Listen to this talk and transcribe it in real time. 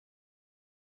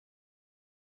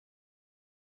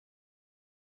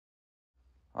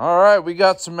All right, we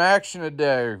got some action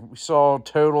today. We saw a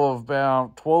total of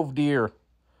about 12 deer.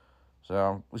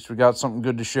 So at least we got something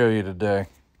good to show you today.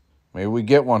 Maybe we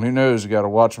get one. Who knows? We got to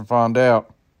watch and find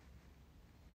out.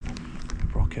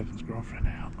 Brought Kevin's girlfriend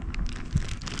out.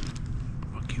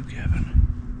 Fuck you, Kevin.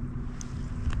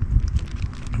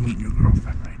 I'm meeting your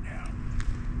girlfriend right now.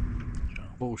 So,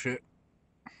 bullshit.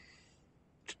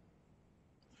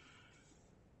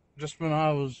 Just when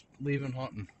I was leaving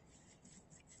hunting.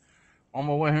 On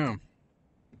my way home.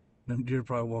 Them deer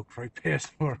probably walked right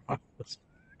past where I was.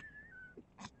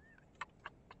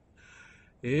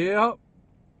 Yep.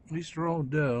 At least they're all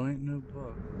doe. Ain't no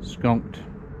buck. Skunked.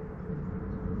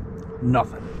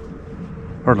 Nothing.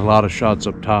 Heard a lot of shots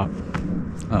up top.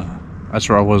 That's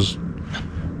where I was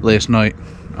last night.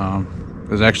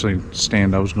 There's actually a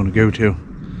stand I was going to go to.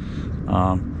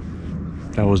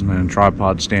 That wasn't in a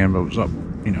tripod stand, but it was up,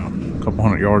 you know, a couple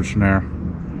hundred yards from there.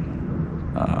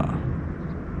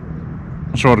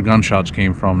 That's where all the gunshots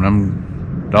came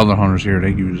from. The other hunters here,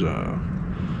 they use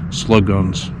slug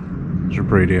guns. They're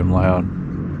pretty damn loud.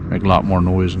 Make a lot more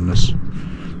noise than this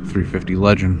 350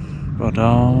 Legend. But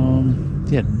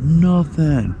yeah,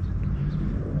 nothing.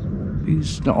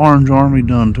 The Orange Army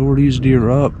done tore these deer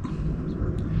up. I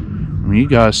mean, you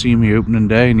guys see me opening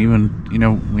day, and even, you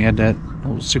know, we had that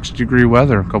 60-degree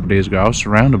weather a couple days ago. I was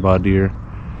surrounded by deer.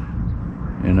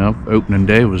 You know, opening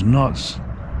day was nuts.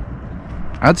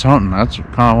 That's hunting. That's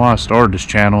kind of why I started this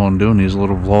channel and doing these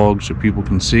little vlogs so people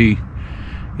can see,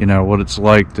 you know, what it's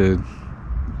like to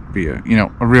be a, you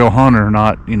know, a real hunter,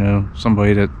 not, you know,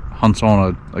 somebody that hunts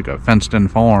on a fenced-in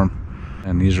farm.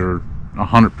 And these are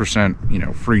 100%, you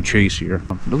know, free chase here.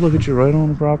 They look at you right on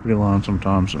the property line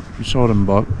sometimes. You saw them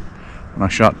buck, and I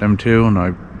shot them too, and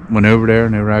I went over there,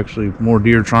 and there were actually more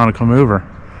deer trying to come over.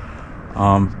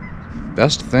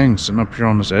 That's the thing, sitting up here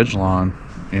on this edge line.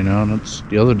 You know, and that's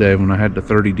the other day when I had the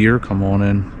 30 deer come on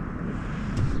in.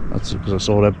 That's because I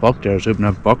saw that buck there. I was hoping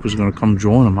that buck was going to come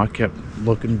join them. I kept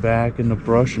looking back in the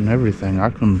brush and everything. I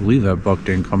couldn't believe that buck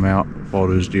didn't come out with all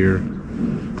those deer. I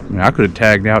mean, I could have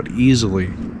tagged out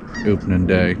easily opening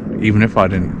day, even if I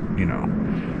didn't, you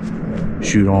know,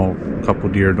 shoot a couple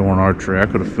deer during archery. I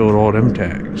could have filled all them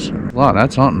tags. A lot.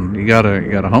 That's hunting. You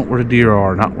gotta hunt where the deer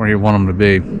are, not where you want them to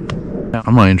be.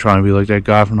 I'm not even trying to be like that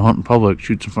guy from the hunting public.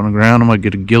 Shoots in front of the ground. I might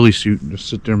get a ghillie suit and just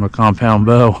sit there in my compound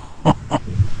bow.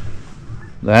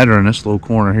 That or in this little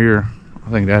corner here. I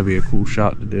think that'd be a cool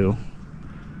shot to do.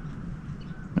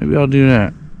 Maybe I'll do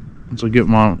that. Once I get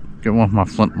one with my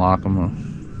flintlock, I'm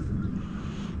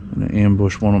gonna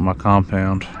ambush one with my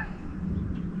compound.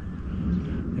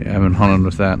 Yeah, I haven't hunted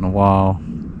with that in a while.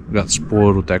 I got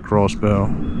spoiled with that crossbow.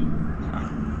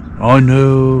 I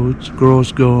know it's a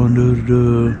cross gun,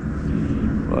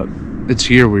 but it's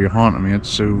here where you hunt. I mean,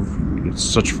 it's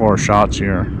such far shots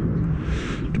here.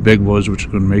 The big woods, which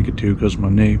I couldn't make it to because of my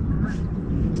knee.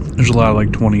 There's a lot of like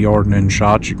 20-yard and in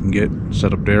shots you can get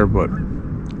set up there, but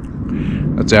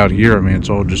that's out here. I mean, it's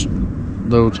all just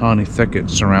little tiny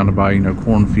thickets surrounded by, you know,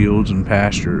 cornfields and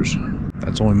pastures.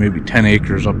 That's only maybe 10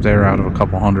 acres up there out of a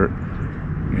couple hundred,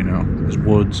 you know, is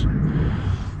woods.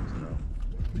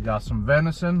 We got some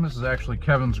venison. This is actually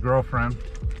Kevin's girlfriend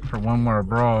for when we're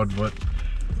abroad, but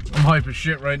I'm hype as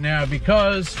shit right now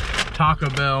because Taco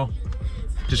Bell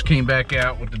just came back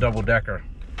out with the double-decker.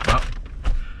 Well,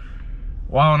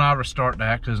 why don't I restart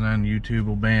that, because then YouTube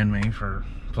will ban me for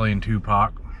playing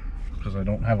Tupac, because I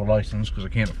don't have a license, because I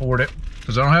can't afford it,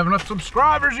 because I don't have enough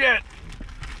subscribers yet.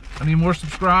 I need more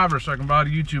subscribers so I can buy the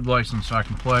YouTube license so I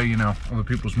can play, you know, other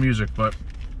people's music. But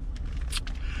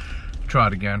try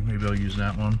it again. Maybe I'll use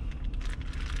that one.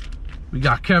 We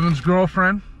got Kevin's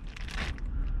girlfriend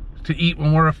to eat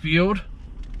when we're afield.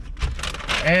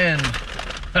 And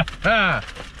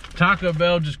Taco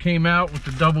Bell just came out with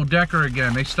the double-decker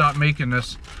again. They stopped making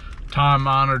this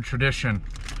time-honored tradition.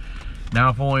 Now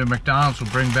if only McDonald's will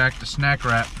bring back the snack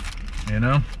wrap, you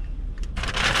know?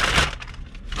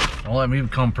 Don't let me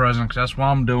become president, because that's what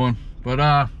I'm doing. But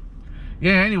yeah,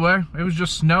 anyway, it was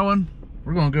just snowing.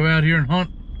 We're gonna go out here and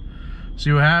hunt.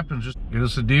 See what happens. Just get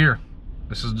us a deer.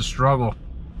 This is the struggle.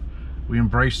 We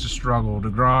embrace the struggle, the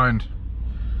grind.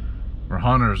 We're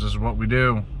hunters. This is what we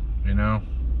do. You know,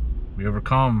 we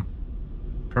overcome.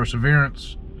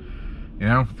 Perseverance. You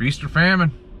know, feast or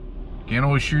famine. Can't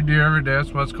always shoot deer every day.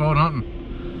 That's why it's called hunting.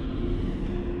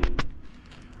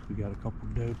 We got a couple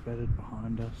doe bedded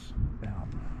behind us, about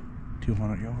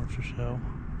 200 yards or so.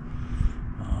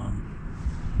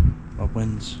 But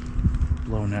wind's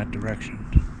blowing that direction.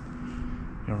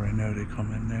 You already know they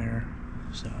come in there,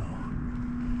 so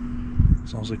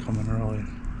as long as they come in early,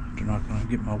 they're not going to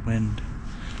get my wind.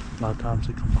 A lot of times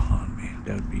they come behind me.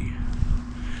 That would be,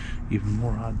 even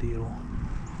more ideal.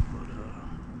 But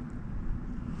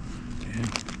yeah,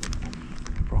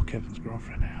 I brought Kevin's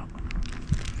girlfriend out.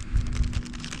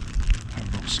 Have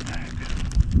a little snack.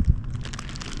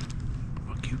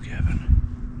 Fuck you, Kevin.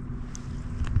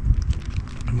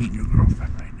 I'm meeting your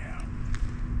girlfriend right now.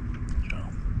 So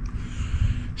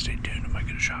stay tuned. I might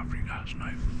get a shot for you guys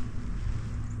tonight.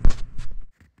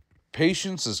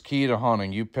 Patience is key to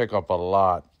hunting. You pick up a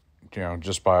lot,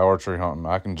 just by archery hunting.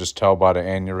 I can just tell by the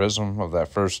aneurysm of that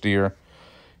first deer.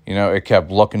 It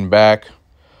kept looking back.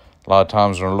 A lot of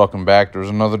times when they're looking back, there's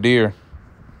another deer.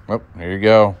 Oh, here you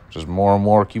go. Just more and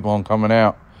more keep on coming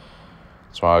out.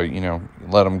 That's why, you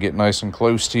let them get nice and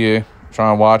close to you. Try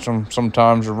and watch them.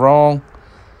 Sometimes you're wrong.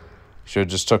 Should have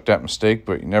just took that mistake,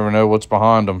 but you never know what's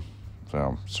behind them.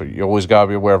 So you always got to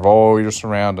be aware of all your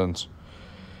surroundings.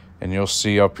 And you'll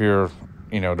see up here,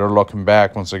 they're looking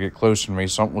back once they get closer to me.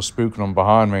 Something was spooking them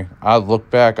behind me. I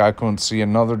looked back. I couldn't see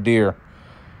another deer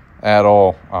at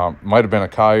all. Might have been a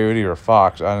coyote or a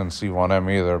fox. I didn't see one of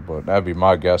them either, but that'd be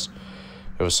my guess.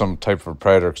 It was some type of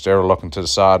predator because they were looking to the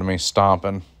side of me,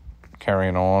 stomping,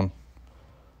 carrying on.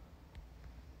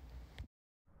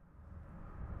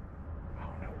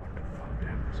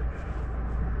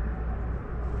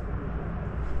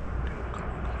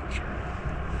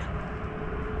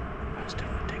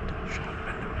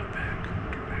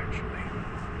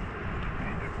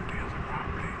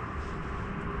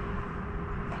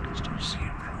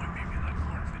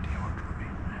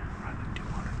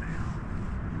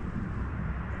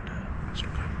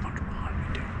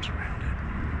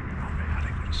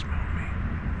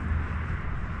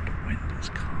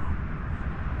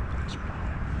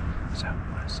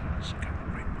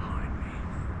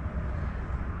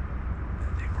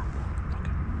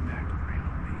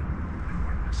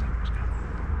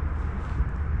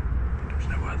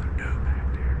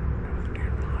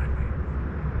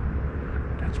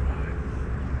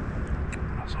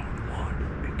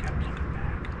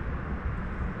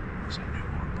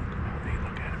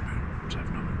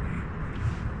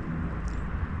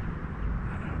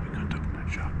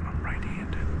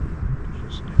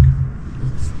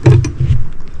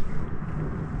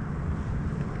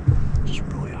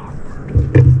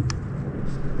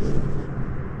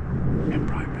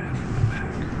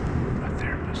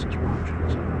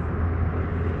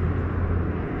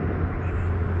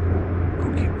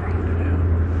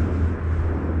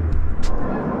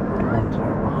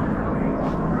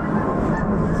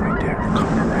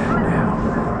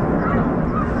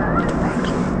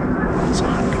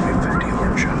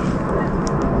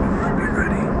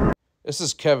 This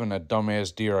is Kevin, that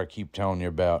dumbass deer I keep telling you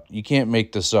about. You can't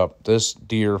make this up. This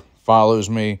deer follows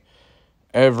me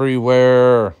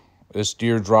everywhere. This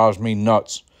deer drives me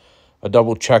nuts. I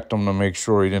double checked him to make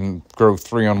sure he didn't grow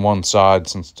 3 on one side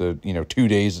since the 2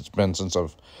 days it's been since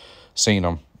I've seen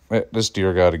him. This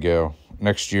deer got to go.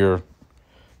 Next year,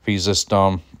 if he's this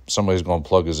dumb, somebody's going to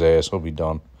plug his ass. He'll be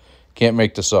done. Can't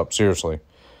make this up, seriously.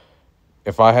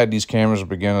 If I had these cameras at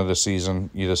the beginning of the season,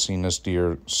 you'd have seen this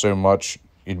deer so much,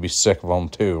 you'd be sick of them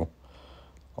too,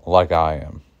 like I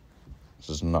am. This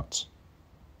is nuts.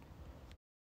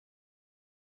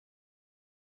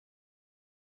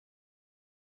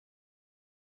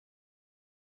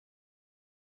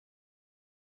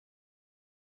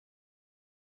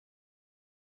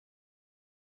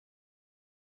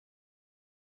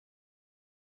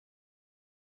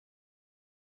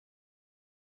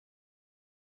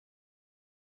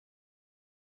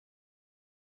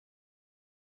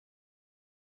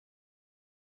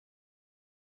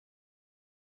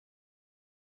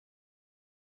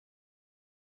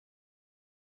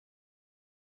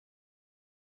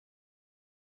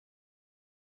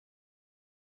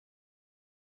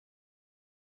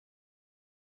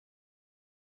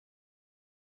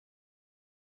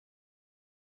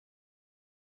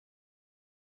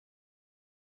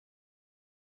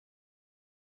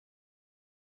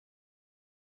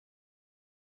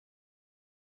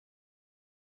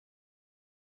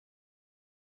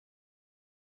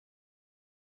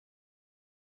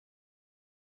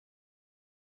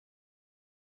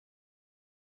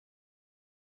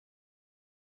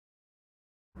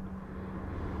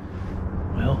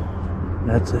 Well,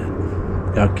 that's it.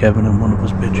 Got Kevin and one of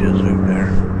his bitches over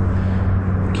there.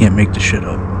 Can't make the shit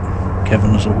up.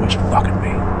 Kevin is always fucking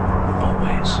me.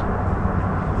 Always.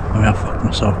 I mean, I fucked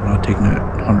myself when I was taking that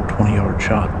 120-yard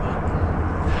shot, but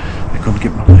I couldn't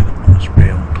get my leg up on this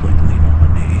rail until I leaned on my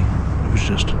knee.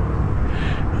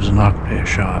 It was a knock-ass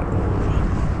shot.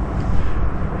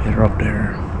 But hit her up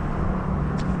there.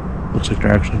 Looks like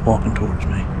they're actually walking towards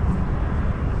me.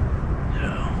 So,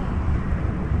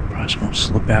 probably just gonna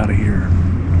slip out of here.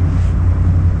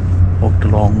 Walked a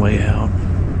long way out.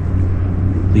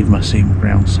 Leave my seam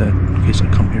ground set in case I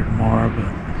come here tomorrow, but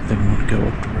I think I'm going to go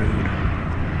up the road.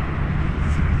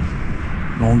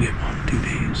 Gonna get 1 2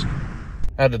 days.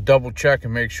 I had to double check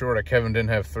and make sure that Kevin didn't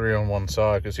have 3 on one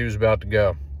side because he was about to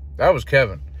go. That was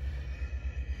Kevin.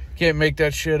 Can't make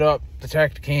that shit up. The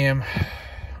Tacticam.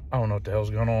 I don't know what the hell's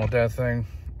going on with that thing.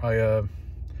 I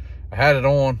had it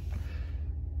on.